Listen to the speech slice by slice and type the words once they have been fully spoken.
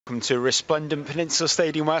Welcome to resplendent Peninsula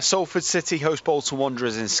Stadium where Salford City host Bolton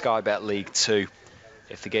Wanderers in Sky Bet League 2.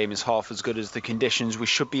 If the game is half as good as the conditions, we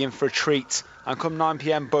should be in for a treat. And come 9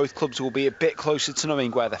 p.m, both clubs will be a bit closer to knowing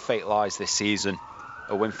where their fate lies this season.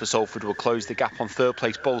 A win for Salford will close the gap on third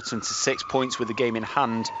place Bolton to 6 points with the game in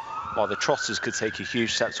hand, while the Trotters could take a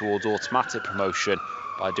huge step towards automatic promotion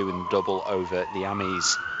by doing the double over the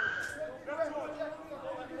Ammies.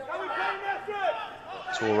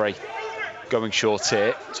 Torre going short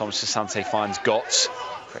here. Thomas Asante finds Gotts,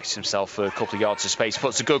 creates himself for a couple of yards of space,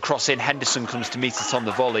 puts a good cross in. Henderson comes to meet it on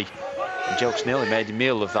the volley. And Jokes nearly made a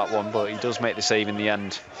meal of that one, but he does make the save in the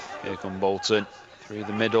end. Here come Bolton through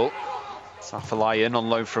the middle. Salford on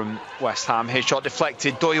loan from West Ham. His shot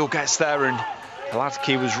deflected. Doyle gets there, and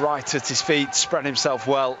Hladky was right at his feet, spread himself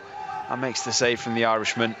well, and makes the save from the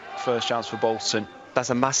Irishman. First chance for Bolton. That's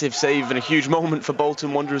a massive save and a huge moment for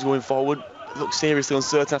Bolton Wanderers going forward. Looks seriously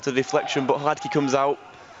uncertain after the deflection, but Hladky comes out,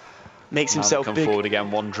 makes himself big. Come forward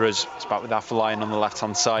again, Wanderers. It's back with Afolayan on the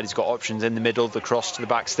left-hand side. He's got options in the middle. The cross to the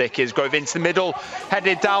back stick. Isgrove into the middle,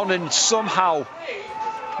 headed down, and somehow,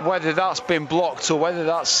 whether that's been blocked or whether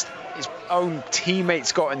that's his own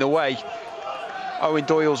teammates got in the way, Owen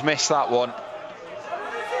Doyle's missed that one.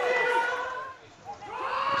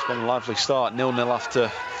 It's been a lively start, 0-0 after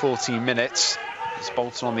 14 minutes. It's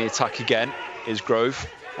Bolton on the attack again. Isgrove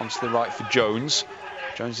onto the right for Jones.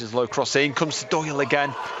 Jones' low cross in, comes to Doyle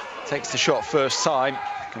again. Takes the shot first time.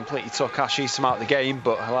 Completely took Ash Eastham out of the game,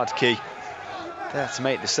 but Hladky there to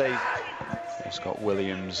make the save. Scott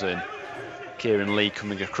Williams and Kieran Lee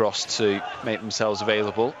coming across to make themselves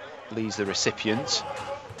available. Lee's the recipient.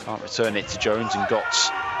 Can't return it to Jones, and Gotts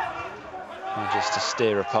manages to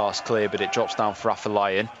steer a pass clear, but it drops down for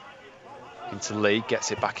Afolayan. Into Lee,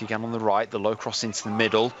 gets it back again on the right, the low cross into the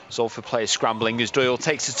middle. Salford players scrambling as Doyle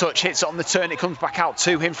takes a touch, hits it on the turn, it comes back out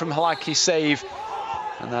to him from Hladky's save,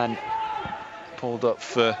 and then pulled up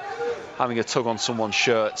for having a tug on someone's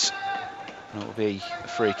shirt. And it will be a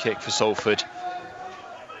free kick for Salford.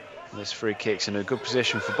 This free kick's in a good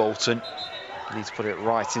position for Bolton. They need to put it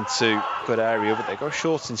right into good area, but they go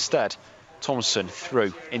short instead. Thompson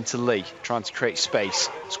through into Lee, trying to create space.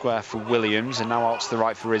 Square for Williams, and now out to the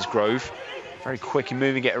right for Isgrove. Very quick in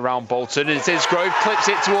moving it around Bolton, and it's Isgrove, clips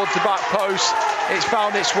it towards the back post. It's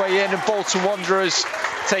found its way in, and Bolton Wanderers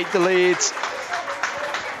take the lead.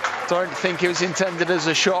 Don't think it was intended as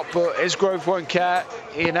a shot, but Isgrove won't care.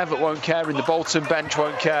 Ian Everett won't care, and the Bolton bench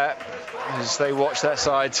won't care as they watch their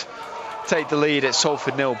side take the lead at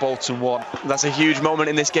Salford 0, Bolton 1. That's a huge moment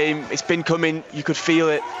in this game. It's been coming, you could feel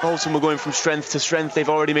it. Bolton were going from strength to strength. They've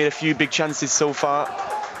already made a few big chances so far.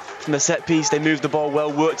 From the set piece, they moved the ball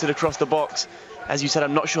well, worked it across the box. As you said,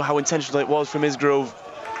 I'm not sure how intentional it was from Isgrove,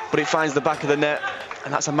 but it finds the back of the net,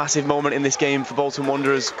 and that's a massive moment in this game for Bolton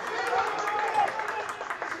Wanderers.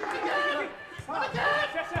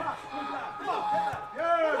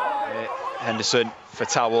 Henderson for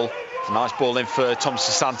Towell. Nice ball in for Thomas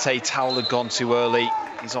Asante. Towell had gone too early.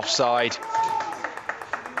 He's offside.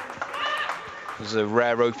 It was a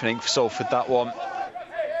rare opening for Salford, that one.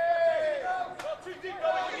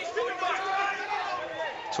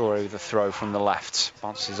 Torre with a throw from the left.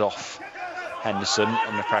 Bounces off Henderson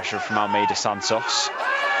under pressure from Almeida Santos.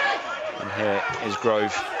 And here is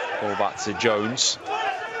Grove. Ball back to Jones.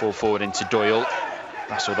 Ball forward into Doyle.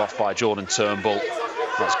 Wrestled off by Jordan Turnbull.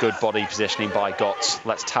 That's good body positioning by Gotts.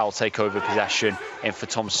 Lets Towell take over possession. In for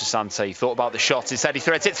Thomas Asante. He thought about the shot. Instead, he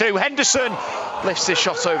threads it through. Henderson lifts his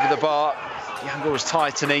shot over the bar. The angle was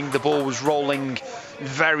tightening. The ball was rolling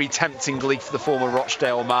very temptingly for the former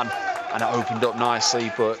Rochdale man. And it opened up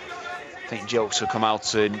nicely, but I think Jokes will come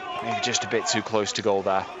out and maybe just a bit too close to goal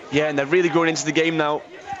there. Yeah, and they're really going into the game now.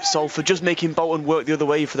 Salford just making Bolton work the other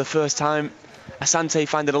way for the first time. Asante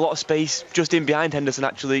finding a lot of space just in behind Henderson,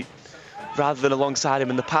 actually, rather than alongside him,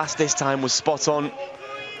 and the pass this time was spot on.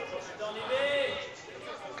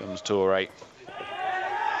 Comes Torre.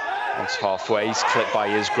 Once halfway, he's clipped by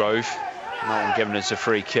Isgrove. That one giving us a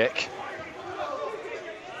free kick.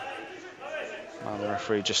 Now the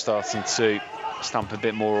referee just starting to stamp a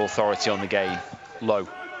bit more authority on the game. Low,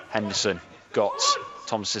 Henderson, Gotts,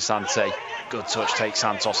 Thomas Asante. Good touch, takes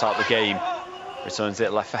Santos out the game. Returns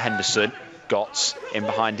it left for Henderson. Gotts in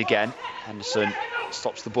behind again. Henderson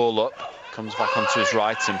stops the ball up. Comes back onto his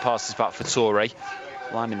right and passes back for Torre.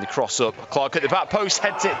 Lining the cross up. Clark at the back post,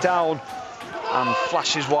 heads it down and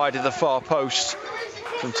flashes wide of the far post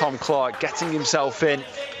from Tom Clark, getting himself in.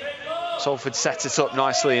 Salford set it up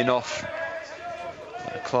nicely enough.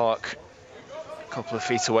 Clark a couple of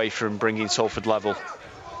feet away from bringing Salford level.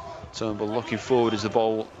 Turnbull looking forward as the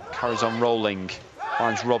ball carries on rolling.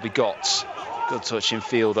 Finds Robbie Gotts. Good touch in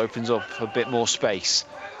field, opens up a bit more space.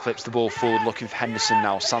 Flips the ball forward, looking for Henderson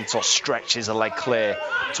now. Santos stretches a leg clear.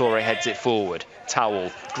 Toure heads it forward.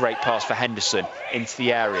 Towell, great pass for Henderson into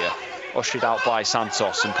the area. Ushered out by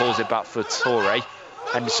Santos and pulls it back for Toure.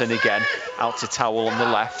 Henderson again, out to Towell on the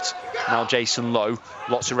left. Now Jason Lowe,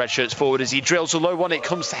 lots of red shirts forward as he drills a low one. It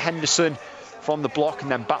comes to Henderson from the block,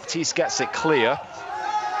 and then Baptiste gets it clear.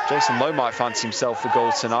 Jason Lowe might fancy himself a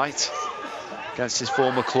goal tonight against his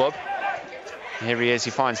former club. Here he is, he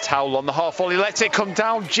finds Towell on the half volley, lets it come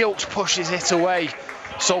down. Gilks pushes it away.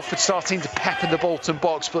 Salford starting to pepper the Bolton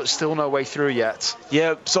box, but still no way through yet.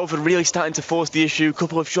 Yeah, Salford really starting to force the issue.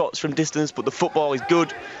 Couple of shots from distance, but the football is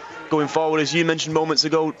good. Going forward, as you mentioned moments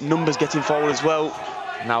ago, numbers getting forward as well.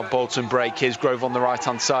 Now Bolton break. Isgrove on the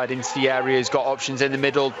right-hand side into the area. He's got options in the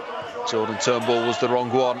middle. Jordan Turnbull was the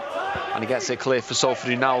wrong one. And he gets it clear for Salford,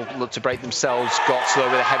 who now look to break themselves. Gotts though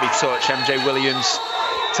with a heavy touch. MJ Williams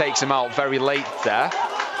takes him out very late there.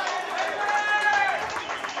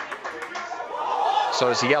 So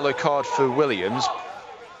it's a yellow card for Williams.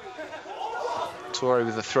 Toure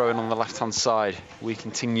with a throw-in on the left-hand side. We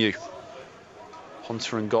continue.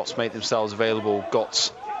 Hunter and Gotts make themselves available.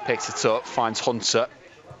 Gotts picks it up, finds Hunter.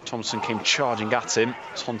 Thompson came charging at him.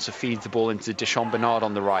 Hunter feeds the ball into Deshaun Bernard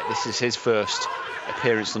on the right. This is his first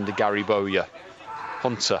appearance under Gary Bowyer.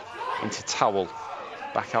 Hunter into Towell.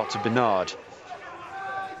 Back out to Bernard.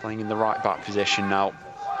 Playing in the right back position now.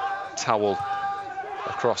 Towell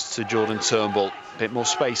across to Jordan Turnbull. A bit more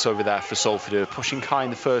space over there for Salford, who are pushing high in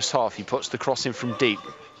the first half. He puts the cross in from deep.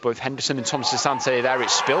 Both Henderson and Thomas Asante are there.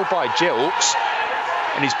 It's spilled by Gilks.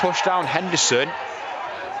 And he's pushed down Henderson.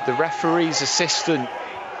 The referee's assistant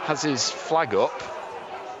has his flag up.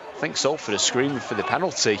 I think Salford are screaming for the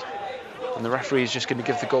penalty. And the referee is just going to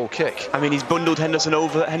give the goal kick. I mean, he's bundled Henderson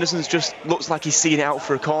over. Henderson's just looks like he's seeing it out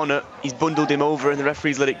for a corner. He's bundled him over and the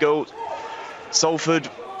referee's let it go. Salford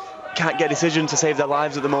can't get a decision to save their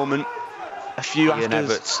lives at the moment. A few Ian afters.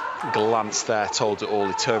 Everts glanced there, told it all.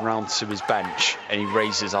 He turned round to his bench and he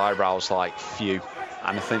raised his eyebrows like, phew.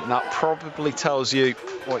 And I think that probably tells you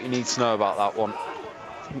what you need to know about that one.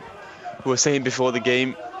 We were saying before the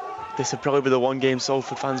game, this would probably be the one game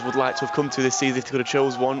Salford fans would like to have come to this season if they could have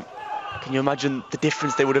chose one. Can you imagine the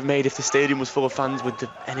difference they would have made if the stadium was full of fans with the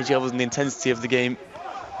energy levels and the intensity of the game?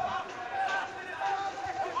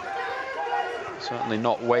 Certainly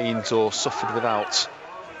not waned or suffered without.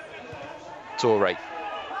 Toure.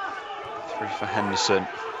 Through for Henderson.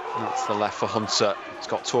 That's the left for Hunter. It's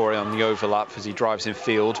got Toure on the overlap as he drives in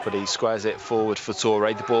field, but he squares it forward for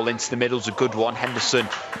Toure. The ball into the middle is a good one. Henderson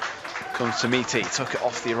comes to meet it. He took it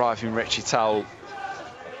off the arriving Richie Towell.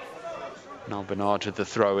 Now Bernard with the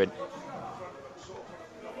throw-in.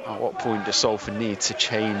 At what point does Salford need to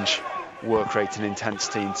change work rate and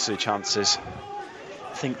intensity into chances?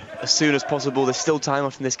 I think as soon as possible. There's still time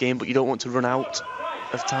left in this game, but you don't want to run out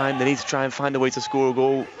of time. They need to try and find a way to score a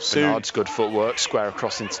goal soon. Bernard's good footwork, square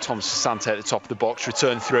across into Thomas Asante at the top of the box.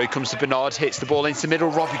 Return through, comes to Bernard, hits the ball into the middle.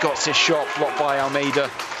 Robbie got his shot, blocked by Almeida.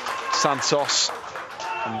 Santos,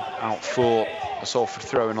 and out for a Salford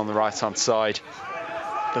throw-in on the right-hand side.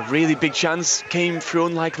 The really big chance came through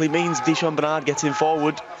unlikely means. Deshaun Bernard getting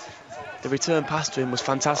forward. The return pass to him was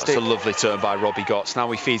fantastic. That's a lovely turn by Robbie Gotts.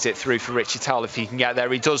 Now he feeds it through for Richie Towell if he can get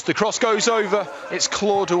there. He does. The cross goes over. It's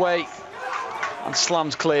clawed away and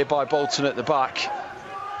slammed clear by Bolton at the back.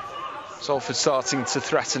 Salford starting to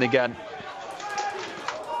threaten again.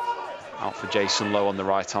 Out for Jason Lowe on the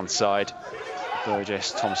right-hand side.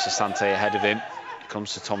 Burgess, Thomas Asante ahead of him.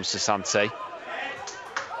 Comes to Thomas Asante.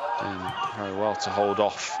 Doing very well to hold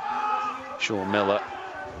off Sean Miller.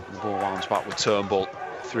 The ball rounds back with Turnbull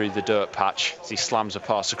through the dirt patch as he slams a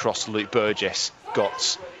pass across to Luke Burgess.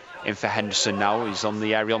 Gotts in for Henderson now. He's on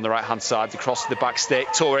the area on the right-hand side. The cross to the back stick.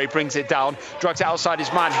 Toure brings it down, drags it outside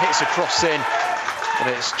his man, hits a cross in,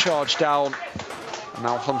 but it's charged down. And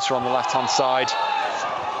now Hunter on the left-hand side.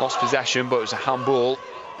 Lost possession, but it was a handball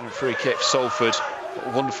and a free kick for Salford. What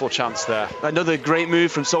a wonderful chance there. Another great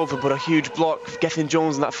move from Salford, but a huge block. Gethin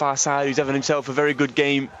Jones on that far side, who's having himself a very good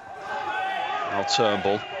game. Now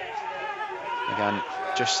Turnbull. Again,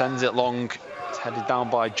 just sends it long. It's headed down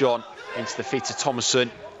by John into the feet of Thomason.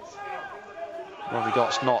 Robbie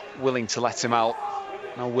Gotts not willing to let him out.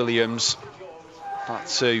 Now Williams back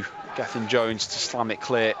to Gethin Jones to slam it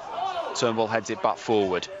clear. Turnbull heads it back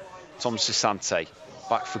forward. Thomas Asante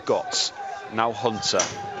back for Gotts. Now Hunter,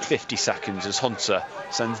 50 seconds as Hunter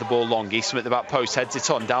sends the ball long. Eastham at the back post, heads it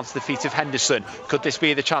on, down to the feet of Henderson. Could this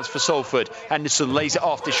be the chance for Salford? Henderson lays it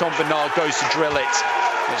off, Deshaun Bernard goes to drill it.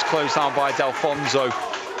 It's closed down by Delfonso,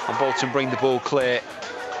 and Bolton bring the ball clear.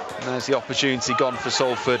 And there's the opportunity gone for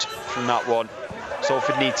Salford from that one.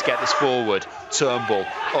 Salford need to get this forward. Turnbull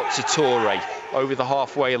up to Toure. over the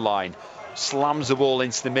halfway line. Slams the ball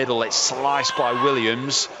into the middle. It's sliced by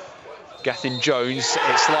Williams. Gethin Jones,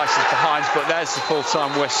 it slices behind, but there's the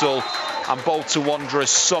full-time whistle, and Bolton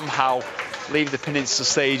Wanderers somehow leave the Peninsula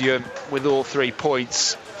Stadium with all 3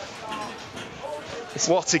 points.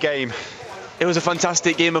 What a game. It was a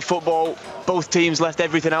fantastic game of football. Both teams left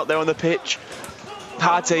everything out there on the pitch.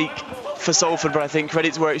 Heartache for Salford, but I think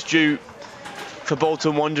credit's where it's due for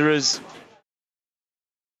Bolton Wanderers.